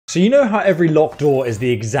So you know how every locked door is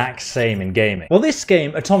the exact same in gaming? Well, this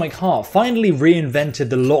game, Atomic Heart, finally reinvented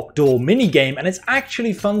the locked door minigame, and it's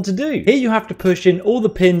actually fun to do. Here you have to push in all the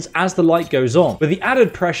pins as the light goes on, with the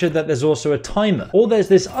added pressure that there's also a timer. Or there's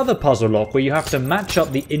this other puzzle lock where you have to match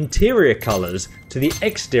up the interior colors to the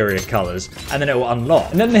exterior colors, and then it will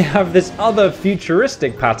unlock. And then they have this other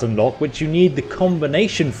futuristic pattern lock which you need the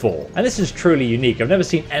combination for. And this is truly unique. I've never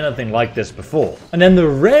seen anything like this before. And then the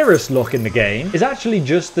rarest lock in the game is actually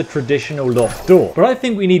just the traditional locked door. But I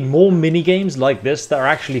think we need more mini games like this that are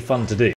actually fun to do.